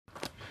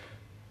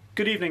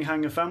Good evening,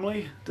 Hangar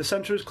family. The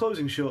centre is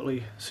closing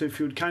shortly, so if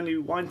you would kindly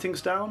wind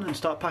things down and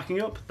start packing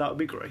up, that would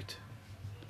be great.